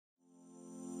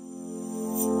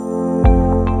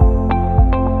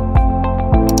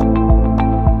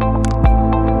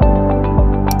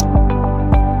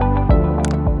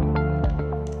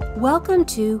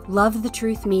to Love the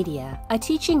Truth Media, a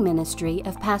teaching ministry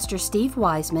of Pastor Steve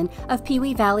Wiseman of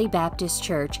Pewee Valley Baptist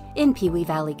Church in Pewee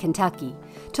Valley, Kentucky.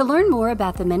 To learn more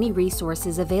about the many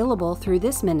resources available through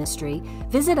this ministry,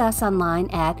 visit us online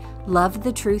at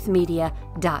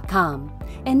lovethetruthmedia.com.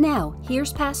 And now,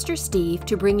 here's Pastor Steve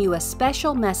to bring you a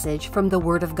special message from the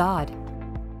Word of God.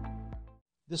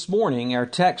 This morning, our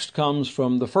text comes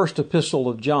from the first epistle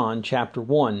of John, chapter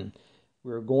 1.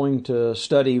 We're going to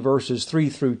study verses 3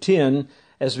 through 10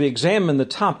 as we examine the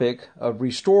topic of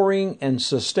restoring and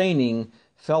sustaining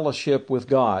fellowship with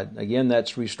God. Again,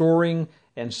 that's restoring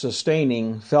and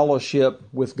sustaining fellowship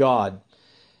with God.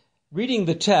 Reading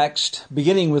the text,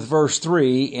 beginning with verse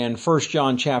 3 in 1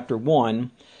 John chapter 1,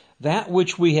 "That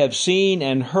which we have seen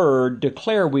and heard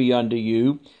declare we unto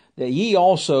you, that ye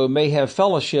also may have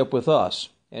fellowship with us.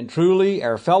 And truly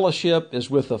our fellowship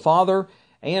is with the Father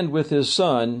and with His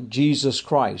Son, Jesus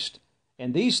Christ.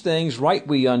 And these things write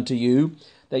we unto you,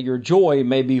 that your joy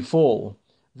may be full.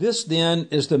 This then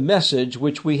is the message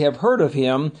which we have heard of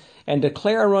Him, and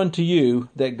declare unto you,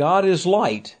 that God is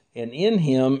light, and in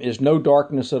Him is no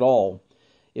darkness at all.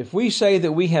 If we say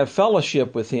that we have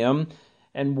fellowship with Him,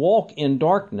 and walk in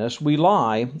darkness, we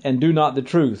lie, and do not the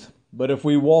truth. But if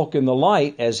we walk in the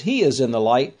light, as He is in the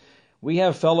light, we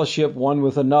have fellowship one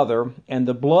with another, and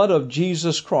the blood of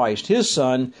Jesus Christ, His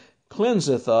Son,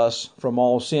 cleanseth us from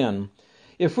all sin.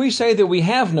 If we say that we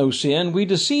have no sin, we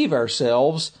deceive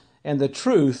ourselves, and the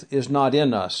truth is not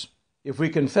in us. If we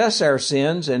confess our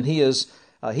sins, and He is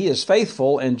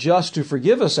faithful and just to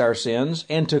forgive us our sins,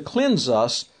 and to cleanse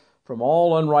us from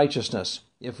all unrighteousness.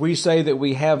 If we say that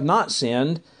we have not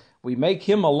sinned, we make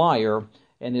Him a liar,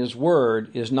 and His word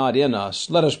is not in us."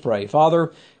 Let us pray.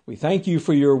 Father, we thank you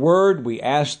for your word. We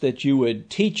ask that you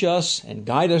would teach us and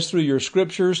guide us through your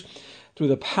scriptures through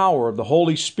the power of the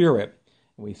Holy Spirit.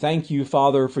 We thank you,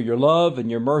 Father, for your love and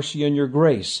your mercy and your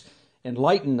grace.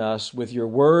 Enlighten us with your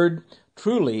word.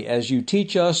 Truly, as you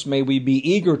teach us, may we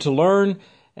be eager to learn,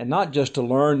 and not just to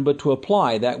learn, but to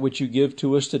apply that which you give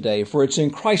to us today. For it's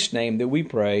in Christ's name that we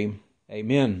pray.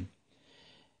 Amen.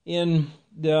 In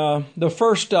the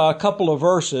first couple of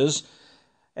verses,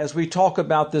 as we talk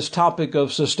about this topic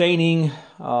of sustaining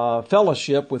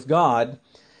fellowship with God,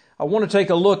 I want to take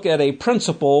a look at a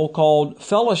principle called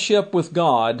fellowship with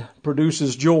God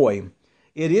produces joy.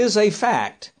 It is a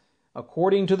fact,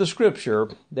 according to the Scripture,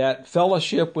 that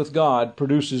fellowship with God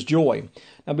produces joy.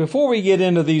 Now, before we get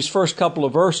into these first couple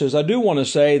of verses, I do want to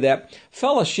say that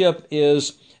fellowship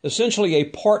is essentially a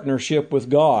partnership with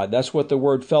God. That's what the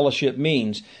word fellowship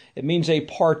means. It means a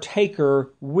partaker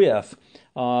with.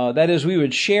 That is, we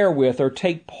would share with or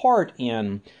take part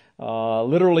in,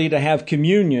 literally to have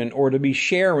communion or to be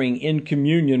sharing in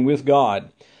communion with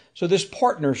God. So this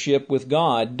partnership with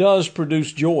God does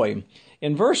produce joy.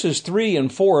 In verses 3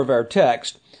 and 4 of our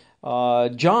text,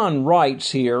 John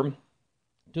writes here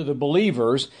to the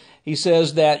believers, he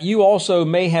says that you also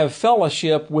may have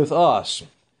fellowship with us.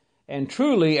 And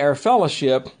truly our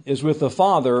fellowship is with the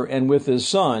Father and with His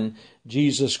Son,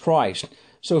 Jesus Christ.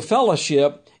 So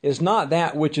fellowship is not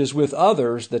that which is with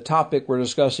others, the topic we're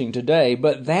discussing today,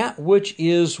 but that which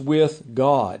is with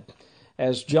God,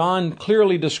 as John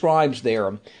clearly describes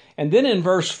there. And then in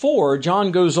verse 4,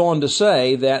 John goes on to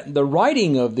say that the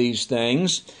writing of these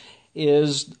things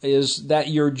is that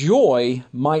your joy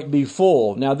might be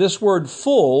full. Now this word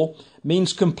full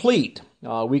means complete.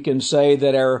 We can say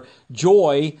that our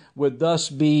joy would thus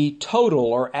be total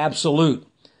or absolute.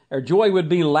 Our joy would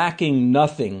be lacking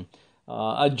nothing.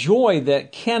 A joy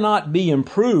that cannot be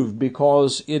improved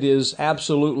because it is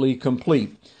absolutely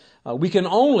complete. We can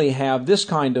only have this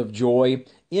kind of joy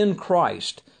in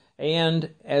Christ and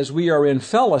as we are in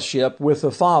fellowship with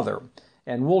the Father.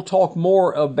 And we'll talk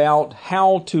more about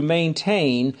how to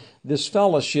maintain this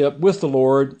fellowship with the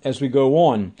Lord as we go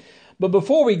on. But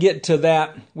before we get to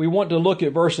that, we want to look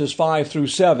at verses 5 through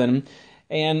 7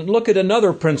 and look at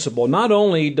another principle. Not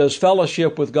only does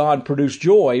fellowship with God produce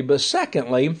joy, but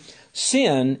secondly,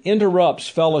 sin interrupts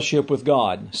fellowship with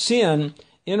God. Sin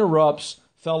interrupts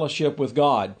fellowship with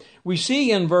God. We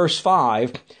see in verse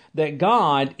 5 that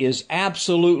God is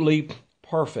absolutely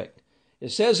perfect.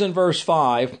 It says in verse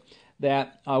 5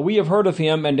 that we have heard of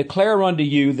Him and declare unto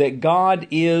you that God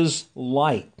is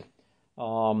light.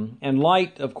 And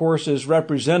light, of course, is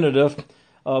representative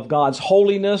of God's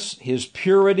holiness, His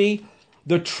purity,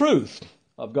 the truth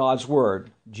of God's Word.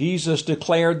 Jesus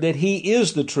declared that He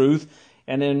is the truth,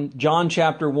 and in John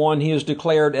chapter 1, He is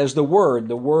declared as the Word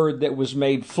that was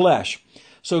made flesh.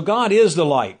 So God is the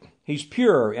light. He's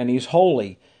pure and He's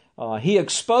holy. He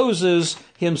exposes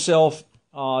Himself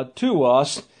to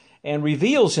us and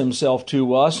reveals Himself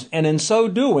to us, and in so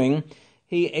doing,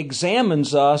 He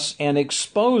examines us and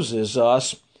exposes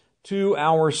us to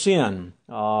our sin.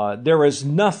 There is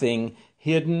nothing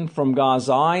hidden from God's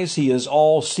eyes. He is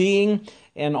all-seeing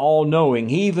and all-knowing.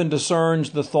 He even discerns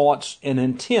the thoughts and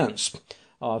intents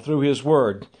through His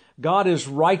Word. God is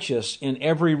righteous in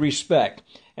every respect.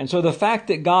 And so the fact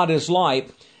that God is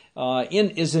light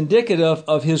is indicative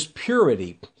of His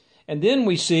purity. And then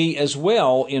we see as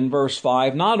well in verse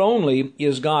 5, not only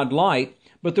is God light,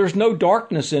 but there's no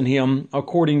darkness in Him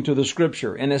according to the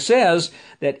Scripture. And it says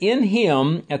that in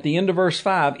Him, at the end of verse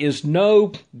 5, is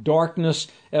no darkness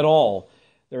at all.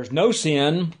 There's no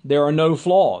sin, there are no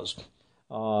flaws.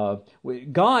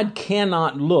 God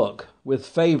cannot look with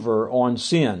favor on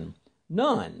sin.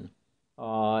 None.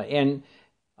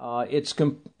 It's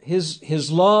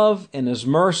His love and His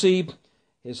mercy,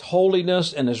 His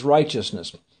holiness and His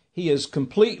righteousness. He is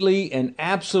completely and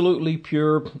absolutely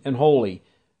pure and holy.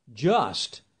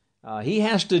 Just. He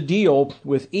has to deal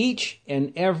with each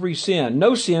and every sin.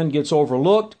 No sin gets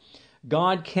overlooked.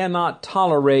 God cannot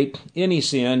tolerate any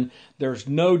sin. There's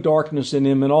no darkness in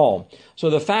Him at all. So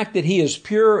the fact that He is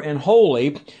pure and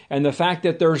holy, and the fact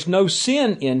that there's no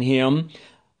sin in Him,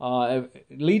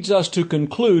 leads us to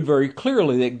conclude very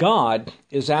clearly that God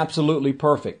is absolutely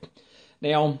perfect.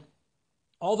 Now,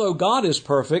 although God is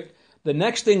perfect, the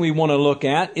next thing we want to look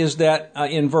at is that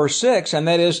in verse 6, and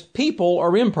that is people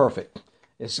are imperfect.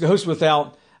 It goes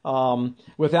without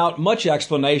much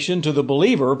explanation to the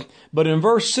believer, but in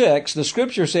verse 6, the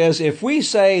Scripture says, if we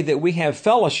say that we have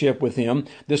fellowship with Him,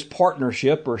 this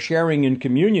partnership or sharing in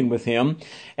communion with Him,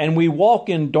 and we walk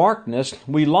in darkness,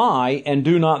 we lie and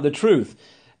do not the truth.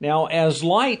 Now, as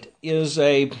light is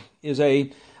a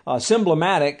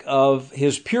symbolic of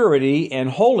His purity and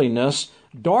holiness,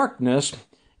 darkness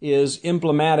is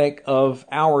emblematic of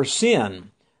our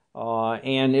sin,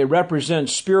 and it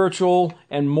represents spiritual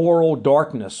and moral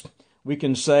darkness. We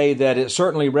can say that it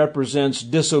certainly represents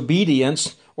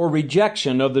disobedience or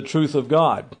rejection of the truth of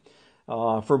God.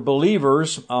 For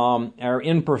believers, our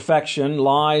imperfection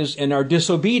lies in our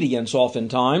disobedience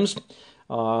oftentimes,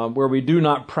 where we do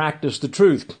not practice the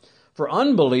truth. For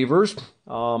unbelievers,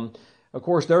 of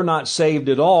course, they're not saved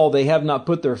at all. They have not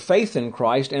put their faith in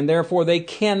Christ, and therefore they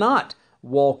cannot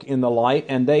walk in the light,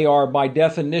 and they are by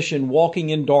definition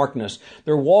walking in darkness.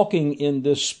 They're walking in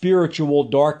this spiritual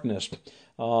darkness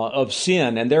of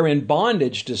sin, and they're in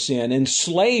bondage to sin,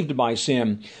 enslaved by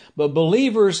sin. But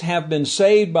believers have been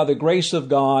saved by the grace of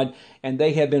God, and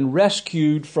they have been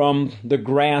rescued from the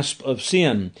grasp of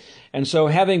sin. And so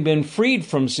having been freed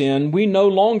from sin, we no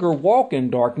longer walk in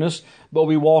darkness, but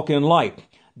we walk in light.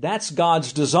 That's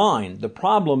God's design. The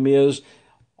problem is,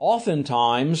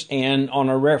 oftentimes, and on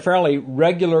a fairly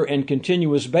regular and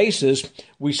continuous basis,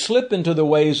 we slip into the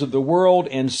ways of the world,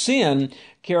 and sin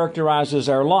characterizes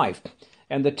our life.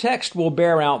 And the text will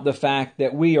bear out the fact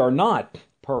that we are not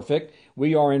perfect.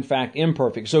 We are, in fact,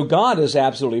 imperfect. So God is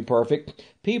absolutely perfect.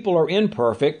 People are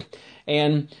imperfect.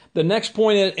 And the next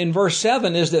point in verse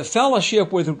 7 is that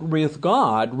fellowship with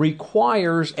God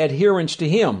requires adherence to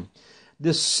Him.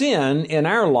 The sin in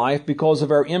our life, because of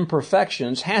our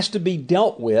imperfections, has to be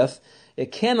dealt with.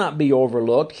 It cannot be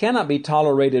overlooked, cannot be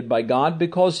tolerated by God,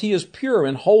 because He is pure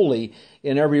and holy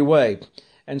in every way.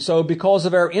 And so because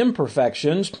of our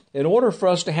imperfections, in order for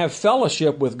us to have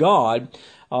fellowship with God,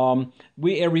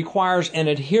 it requires an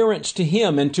adherence to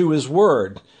Him and to His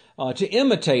Word, to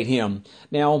imitate Him.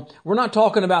 Now, we're not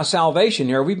talking about salvation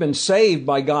here. We've been saved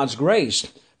by God's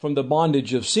grace from the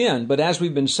bondage of sin. But as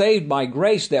we've been saved by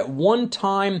grace, that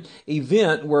one-time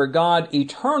event where God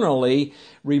eternally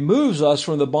removes us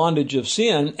from the bondage of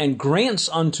sin and grants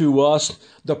unto us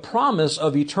the promise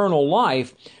of eternal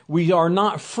life, we are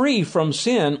not free from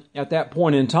sin at that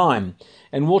point in time.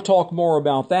 And we'll talk more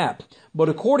about that. But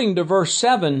according to verse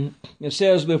 7, it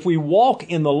says, if we walk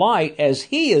in the light as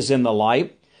He is in the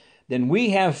light, then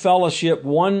we have fellowship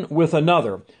one with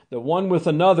another. The one with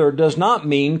another does not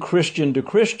mean Christian to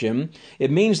Christian.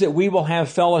 It means that we will have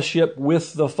fellowship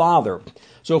with the Father.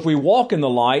 So if we walk in the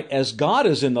light as God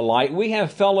is in the light, we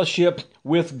have fellowship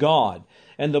with God.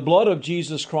 And the blood of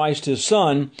Jesus Christ, His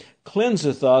Son,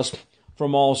 cleanseth us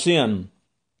from all sin.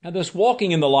 Now this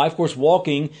walking in the light, of course,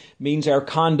 walking means our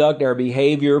conduct, our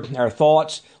behavior, our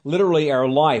thoughts, literally our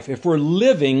life. If we're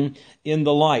living in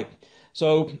the light.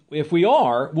 So if we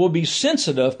are, we'll be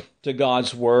sensitive to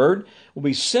God's Word. We'll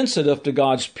be sensitive to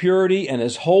God's purity and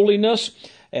His holiness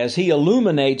as He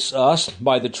illuminates us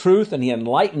by the truth, and He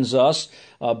enlightens us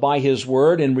by His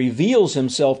Word and reveals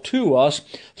Himself to us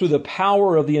through the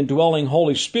power of the indwelling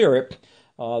Holy Spirit.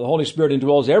 The Holy Spirit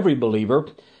indwells every believer.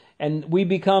 and we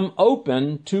become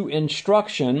open to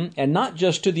instruction, and not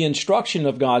just to the instruction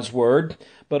of God's Word,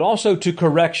 but also to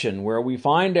correction, where we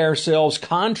find ourselves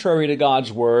contrary to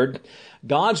God's Word.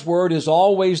 God's Word is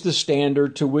always the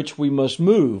standard to which we must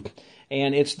move,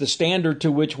 and it's the standard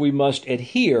to which we must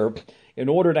adhere in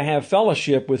order to have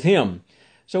fellowship with Him.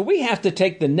 So we have to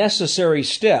take the necessary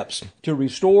steps to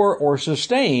restore or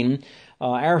sustain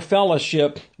our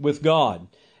fellowship with God.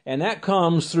 And that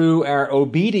comes through our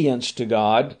obedience to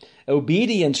God,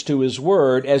 obedience to His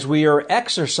Word, as we are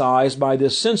exercised by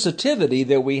this sensitivity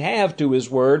that we have to His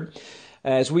Word,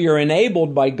 as we are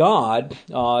enabled by God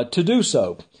to do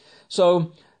so.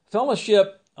 So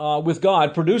fellowship with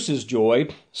God produces joy.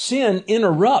 Sin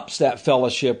interrupts that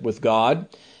fellowship with God.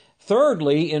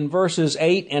 Thirdly, in verses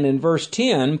 8 and in verse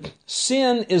 10,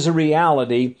 sin is a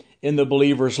reality in the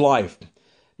believer's life.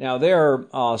 Now, there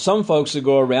are some folks that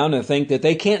go around and think that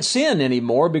they can't sin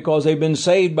anymore because they've been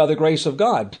saved by the grace of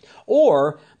God.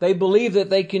 Or they believe that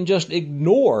they can just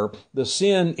ignore the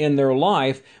sin in their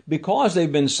life because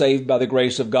they've been saved by the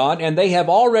grace of God and they have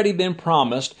already been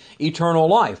promised eternal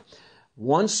life.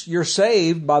 Once you're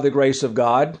saved by the grace of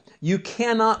God, you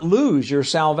cannot lose your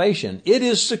salvation. It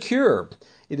is secure.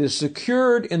 It is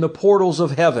secured in the portals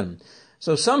of heaven.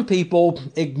 So some people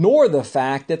ignore the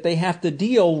fact that they have to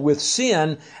deal with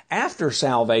sin after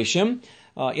salvation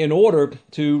in order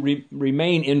to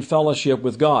remain in fellowship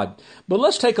with God. But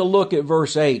let's take a look at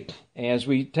verse 8 as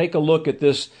we take a look at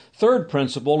this third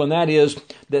principle, and that is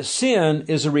that sin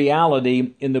is a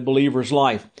reality in the believer's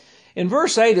life. In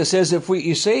verse 8 it says, if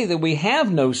you say that we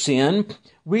have no sin,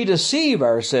 we deceive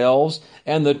ourselves,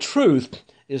 and the truth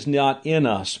is not in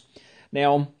us.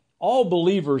 Now, all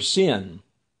believers sin,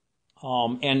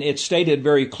 and it's stated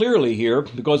very clearly here,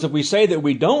 because if we say that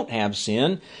we don't have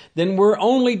sin, then we're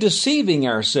only deceiving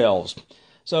ourselves.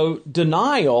 So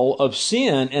denial of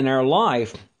sin in our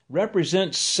life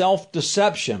represents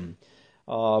self-deception.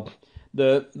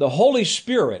 The Holy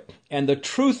Spirit and the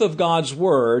truth of God's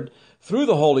Word through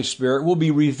the Holy Spirit will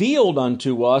be revealed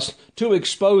unto us to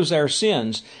expose our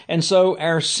sins. And so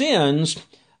our sins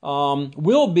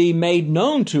will be made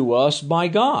known to us by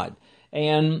God.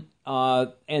 And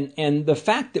the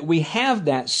fact that we have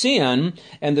that sin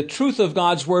and the truth of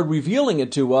God's Word revealing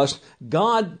it to us,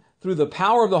 God, through the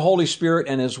power of the Holy Spirit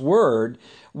and His Word,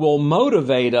 will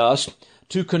motivate us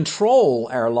to control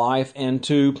our life and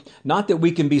to, not that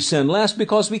we can be sinless,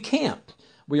 because we can't.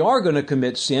 We are going to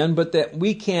commit sin, but that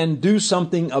we can do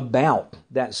something about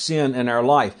that sin in our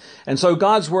life. And so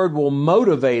God's Word will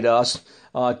motivate us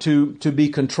to be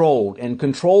controlled, and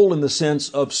control in the sense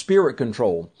of spirit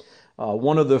control.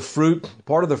 Part of the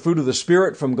fruit of the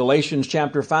Spirit from Galatians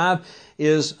chapter 5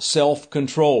 is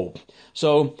self-control.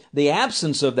 So the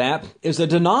absence of that is a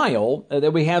denial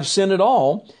that we have sin at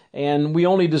all, and we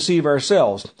only deceive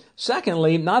ourselves.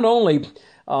 Secondly, not only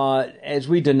as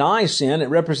we deny sin, it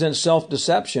represents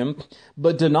self-deception,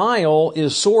 but denial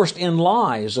is sourced in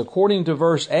lies. According to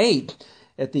verse 8,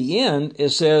 at the end, it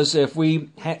says, if we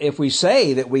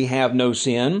say that we have no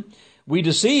sin, we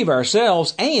deceive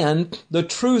ourselves, and the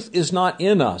truth is not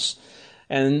in us.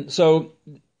 And so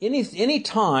any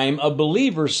time a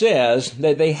believer says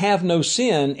that they have no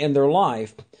sin in their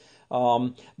life,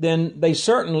 then they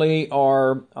certainly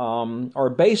are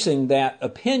basing that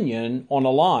opinion on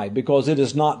a lie, because it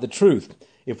is not the truth.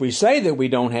 If we say that we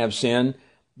don't have sin,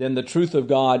 then the truth of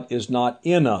God is not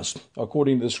in us,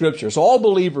 according to the Scripture. So all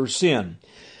believers sin.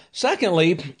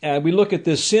 Secondly, we look at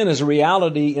this sin as a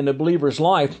reality in a believer's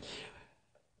life.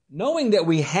 Knowing that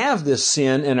we have this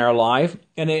sin in our life,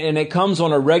 and it comes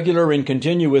on a regular and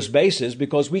continuous basis,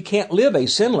 because we can't live a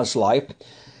sinless life,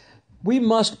 we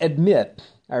must admit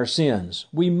our sins.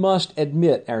 We must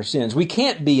admit our sins. We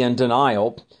can't be in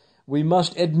denial. We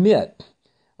must admit.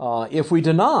 If we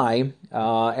deny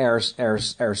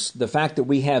the fact that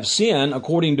we have sin,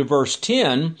 according to verse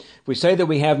 10, if we say that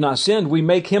we have not sinned, we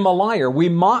make Him a liar. We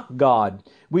mock God.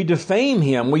 We defame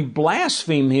Him. We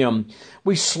blaspheme Him.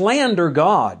 We slander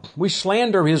God. We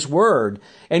slander His Word.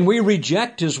 And we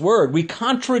reject His Word. We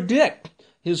contradict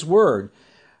His Word.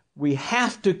 We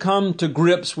have to come to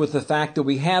grips with the fact that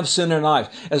we have sin in our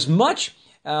life. As much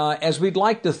as we'd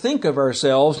like to think of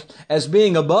ourselves as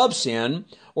being above sin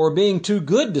or being too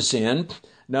good to sin,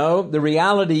 no, the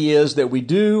reality is that we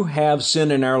do have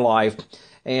sin in our life,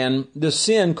 and the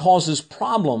sin causes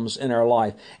problems in our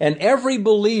life. And every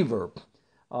believer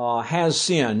has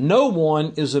sin. No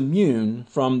one is immune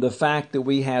from the fact that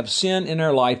we have sin in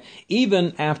our life,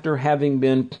 even after having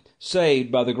been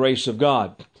saved by the grace of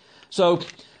God. So,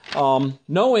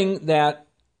 knowing that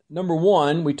Number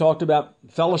one, we talked about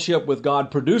fellowship with God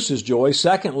produces joy.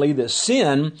 Secondly, that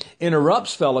sin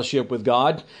interrupts fellowship with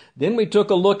God. Then we took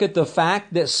a look at the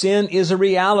fact that sin is a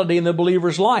reality in the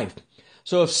believer's life.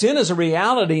 So if sin is a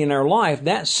reality in our life,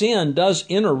 that sin does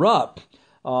interrupt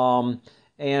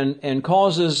and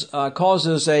causes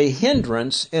a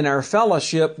hindrance in our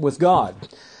fellowship with God.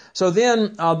 So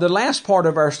then the last part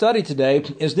of our study today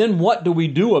is then what do we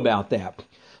do about that?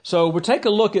 So we'll take a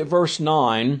look at verse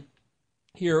 9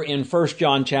 here in 1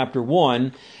 John chapter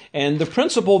 1, and the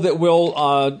principle that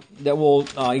we'll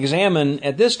examine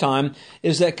at this time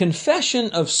is that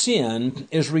confession of sin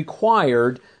is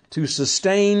required to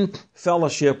sustain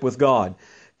fellowship with God.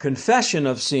 Confession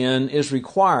of sin is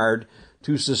required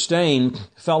to sustain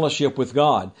fellowship with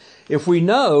God. If we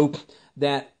know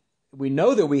that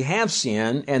we have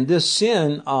sin, and this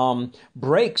sin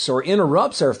breaks or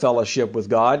interrupts our fellowship with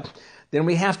God, then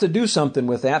we have to do something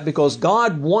with that, because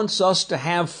God wants us to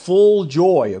have full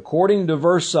joy. According to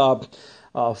verse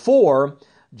 4,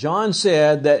 John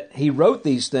said that he wrote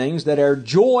these things that our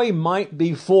joy might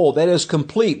be full, that is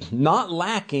complete, not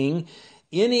lacking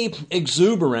any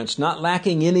exuberance, not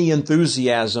lacking any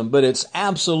enthusiasm, but it's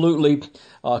absolutely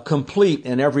complete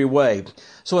in every way.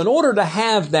 So in order to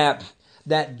have that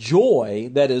joy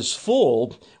that is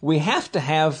full, we have to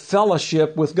have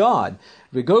fellowship with God.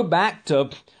 If we go back to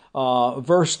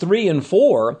verse 3 and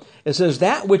 4, it says,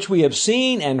 "That which we have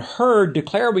seen and heard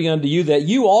declare we unto you, that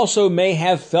you also may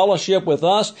have fellowship with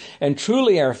us. And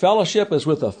truly our fellowship is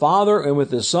with the Father and with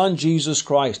His Son, Jesus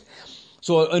Christ."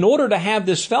 So in order to have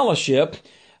this fellowship,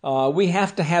 we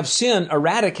have to have sin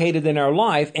eradicated in our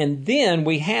life, and then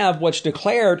we have what's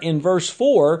declared in verse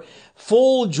 4,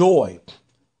 full joy.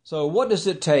 So what does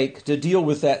it take to deal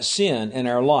with that sin in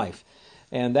our life?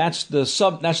 And that's the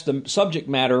subject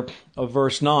matter of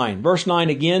verse 9. Verse 9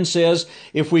 again says,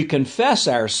 "If we confess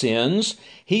our sins,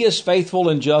 He is faithful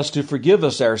and just to forgive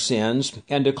us our sins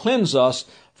and to cleanse us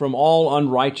from all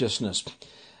unrighteousness."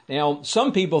 Now,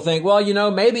 some people think,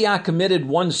 well, maybe I committed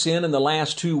one sin in the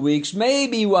last 2 weeks,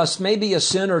 maybe a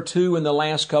sin or two in the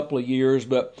last couple of years,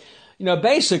 but,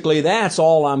 basically that's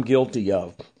all I'm guilty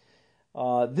of.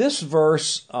 This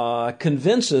verse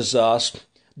convinces us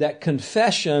that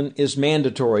confession is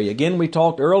mandatory. Again, we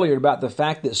talked earlier about the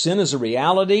fact that sin is a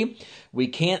reality. We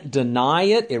can't deny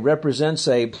it. It represents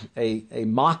a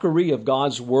mockery of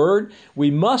God's Word.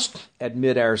 We must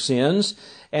admit our sins.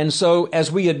 And so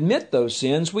as we admit those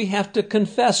sins, we have to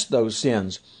confess those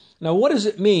sins. Now, what does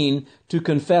it mean to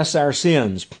confess our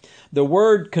sins? The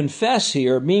word confess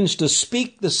here means to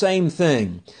speak the same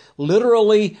thing.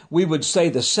 Literally, we would say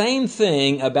the same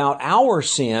thing about our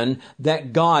sin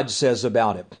that God says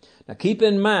about it. Now, keep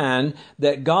in mind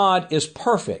that God is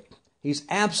perfect. He's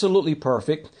absolutely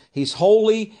perfect. He's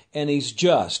holy and He's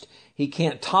just. He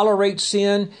can't tolerate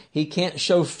sin. He can't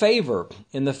show favor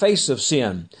in the face of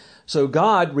sin. So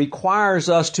God requires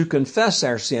us to confess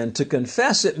our sin. To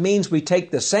confess it means we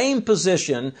take the same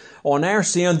position on our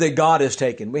sin that God has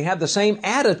taken. We have the same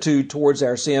attitude towards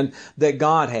our sin that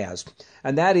God has.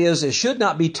 And that is, it should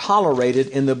not be tolerated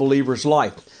in the believer's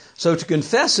life. So to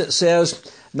confess it says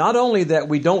not only that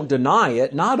we don't deny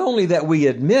it, not only that we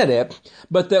admit it,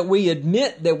 but that we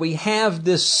admit that we have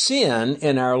this sin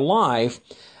in our life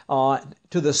to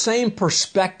the same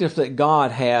perspective that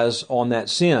God has on that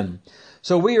sin.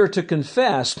 So we are to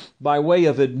confess by way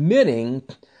of admitting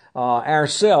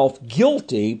ourselves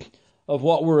guilty of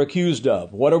what we're accused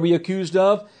of. What are we accused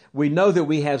of? We know that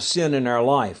we have sin in our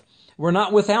life. We're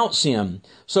not without sin.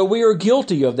 So we are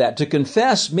guilty of that. To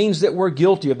confess means that we're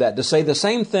guilty of that. To say the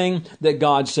same thing that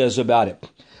God says about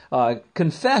it.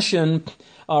 Confession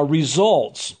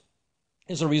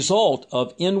is a result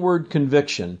of inward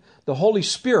conviction. The Holy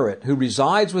Spirit who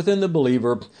resides within the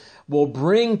believer will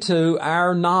bring to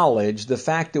our knowledge the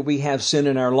fact that we have sin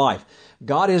in our life.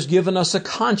 God has given us a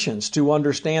conscience to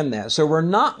understand that. So we're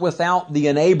not without the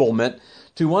enablement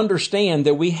to understand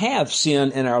that we have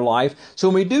sin in our life. So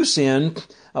when we do sin,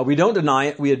 we don't deny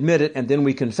it, we admit it, and then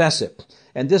we confess it.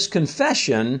 And this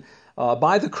confession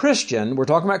by the Christian, we're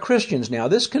talking about Christians now,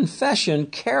 this confession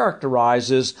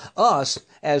characterizes us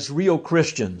as real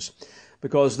Christians.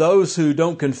 Because those who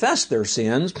don't confess their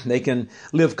sins, they can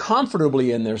live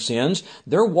comfortably in their sins.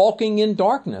 They're walking in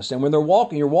darkness. And when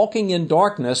you're walking in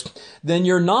darkness, then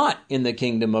you're not in the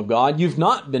kingdom of God. You've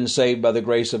not been saved by the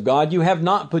grace of God. You have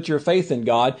not put your faith in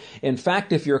God. In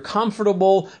fact, if you're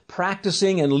comfortable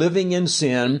practicing and living in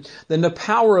sin, then the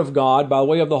power of God by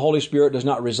way of the Holy Spirit does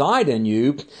not reside in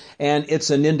you. And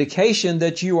it's an indication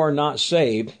that you are not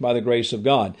saved by the grace of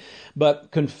God.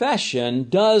 But confession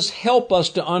does help us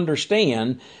to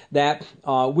understand that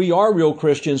we are real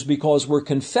Christians because we're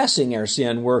confessing our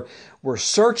sin. We're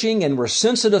searching and we're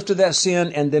sensitive to that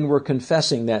sin, and then we're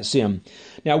confessing that sin.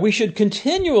 Now, we should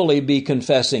continually be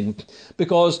confessing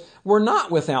because we're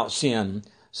not without sin.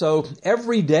 So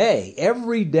every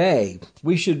day,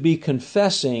 we should be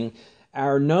confessing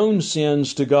our known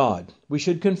sins to God. We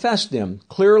should confess them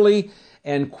clearly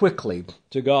and quickly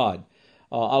to God.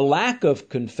 A lack of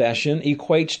confession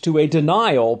equates to a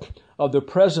denial of the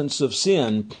presence of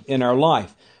sin in our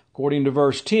life. According to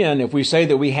verse 10, if we say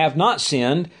that we have not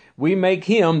sinned, we make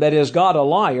him, that is God, a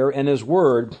liar, and his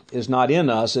word is not in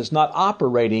us. It's not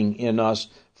operating in us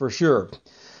for sure.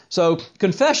 So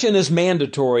confession is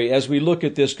mandatory as we look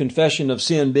at this confession of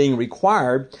sin being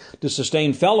required to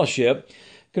sustain fellowship.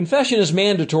 Confession is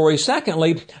mandatory.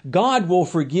 Secondly, God will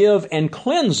forgive and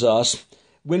cleanse us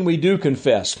when we do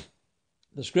confess.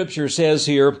 The scripture says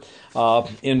here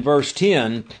in verse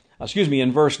 9,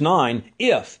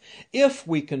 if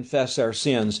we confess our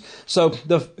sins. So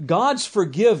God's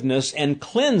forgiveness and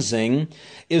cleansing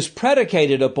is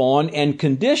predicated upon and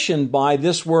conditioned by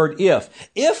this word if.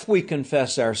 If we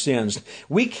confess our sins,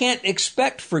 we can't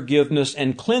expect forgiveness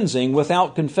and cleansing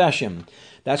without confession.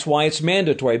 That's why it's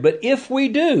mandatory. But if we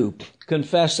do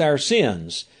confess our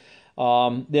sins,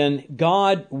 then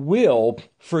God will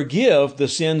forgive the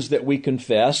sins that we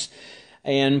confess,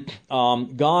 and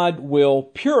God will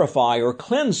purify or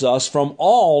cleanse us from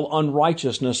all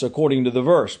unrighteousness according to the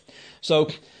verse. So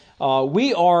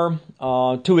we are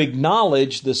to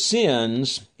acknowledge the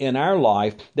sins in our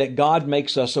life that God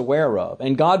makes us aware of,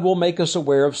 and God will make us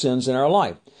aware of sins in our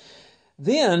life.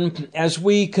 Then, as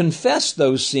we confess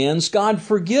those sins, God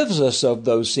forgives us of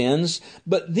those sins.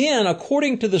 But then,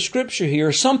 according to the scripture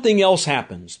here, something else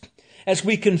happens. As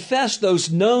we confess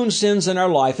those known sins in our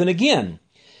life, and again,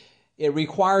 it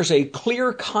requires a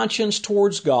clear conscience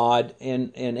towards God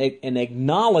and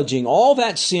acknowledging all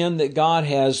that sin that God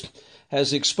has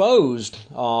exposed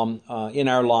in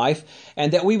our life,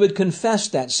 and that we would confess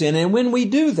that sin. And when we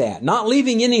do that, not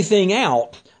leaving anything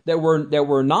out that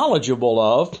we're knowledgeable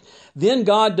of, then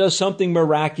God does something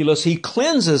miraculous. He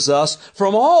cleanses us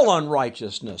from all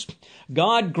unrighteousness.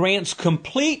 God grants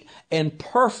complete and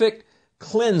perfect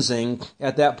cleansing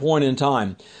at that point in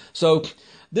time. So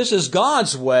this is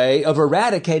God's way of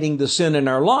eradicating the sin in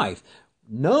our life.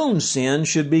 Known sin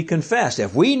should be confessed.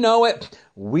 If we know it,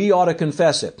 we ought to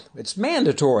confess it. It's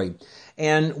mandatory.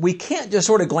 And we can't just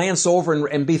sort of glance over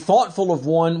and be thoughtful of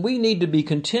one. We need to be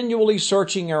continually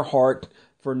searching our heart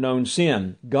for known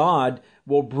sin. God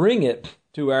will bring it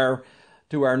to our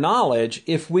knowledge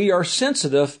if we are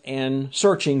sensitive and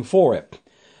searching for it.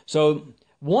 So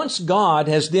once God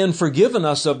has then forgiven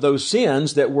us of those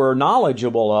sins that we're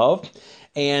knowledgeable of,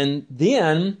 and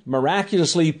then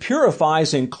miraculously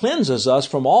purifies and cleanses us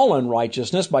from all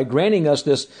unrighteousness by granting us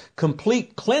this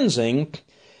complete cleansing,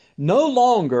 no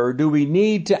longer do we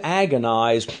need to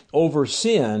agonize over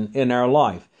sin in our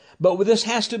life. But this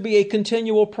has to be a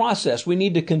continual process. We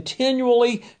need to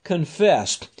continually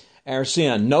confess our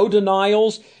sin. No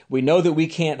denials. We know that we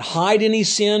can't hide any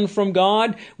sin from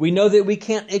God. We know that we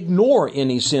can't ignore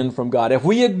any sin from God. If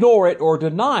we ignore it or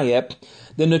deny it,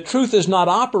 then the truth is not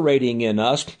operating in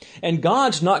us, and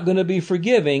God's not going to be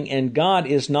forgiving, and God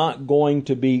is not going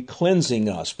to be cleansing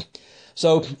us.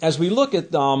 So as we look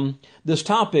at this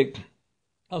topic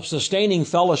of sustaining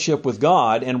fellowship with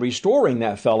God and restoring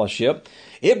that fellowship,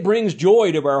 it brings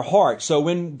joy to our heart. So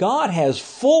when God has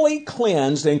fully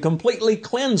cleansed and completely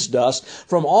cleansed us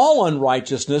from all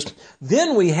unrighteousness,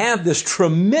 then we have this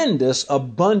tremendous,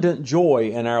 abundant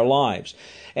joy in our lives.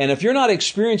 And if you're not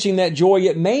experiencing that joy,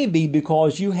 it may be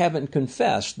because you haven't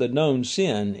confessed the known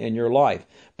sin in your life.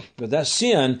 But that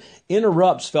sin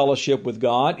interrupts fellowship with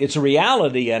God. It's a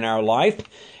reality in our life,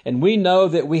 and we know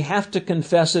that we have to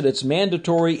confess it. It's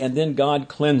mandatory, and then God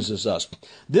cleanses us.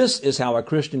 This is how a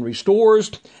Christian restores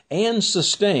and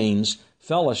sustains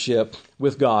fellowship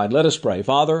with God. Let us pray.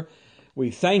 Father,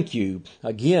 we thank you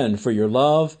again for your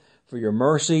love, for your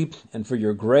mercy, and for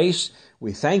your grace.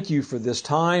 We thank you for this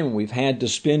time we've had to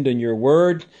spend in your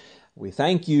word. We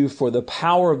thank you for the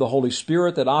power of the Holy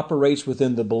Spirit that operates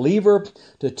within the believer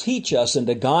to teach us and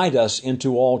to guide us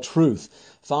into all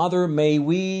truth. Father, may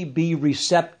we be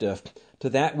receptive to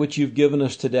that which you've given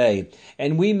us today.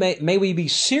 And may we be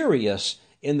serious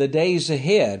in the days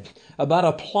ahead about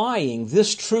applying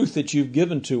this truth that you've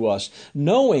given to us,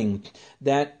 knowing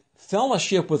that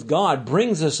fellowship with God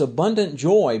brings us abundant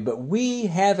joy, but we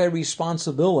have a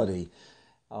responsibility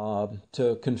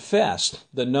to confess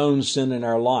the known sin in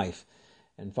our life.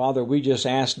 And Father, we just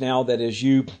ask now that as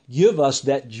you give us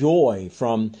that joy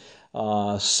from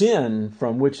sin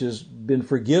from which has been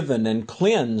forgiven and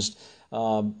cleansed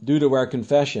due to our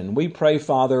confession. We pray,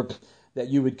 Father, that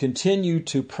you would continue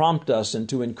to prompt us and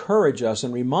to encourage us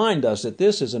and remind us that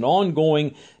this is an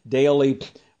ongoing daily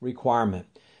requirement.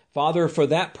 Father, for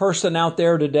that person out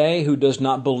there today who does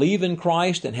not believe in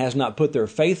Christ and has not put their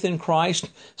faith in Christ,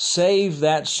 save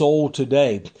that soul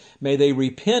today. May they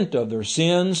repent of their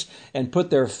sins and put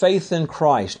their faith in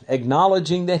Christ,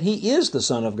 acknowledging that He is the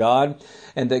Son of God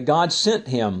and that God sent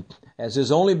Him as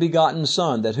His only begotten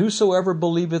Son, that whosoever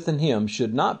believeth in Him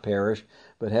should not perish,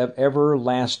 but have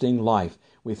everlasting life.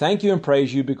 We thank you and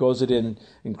praise you because it is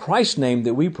in Christ's name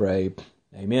that we pray.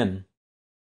 Amen.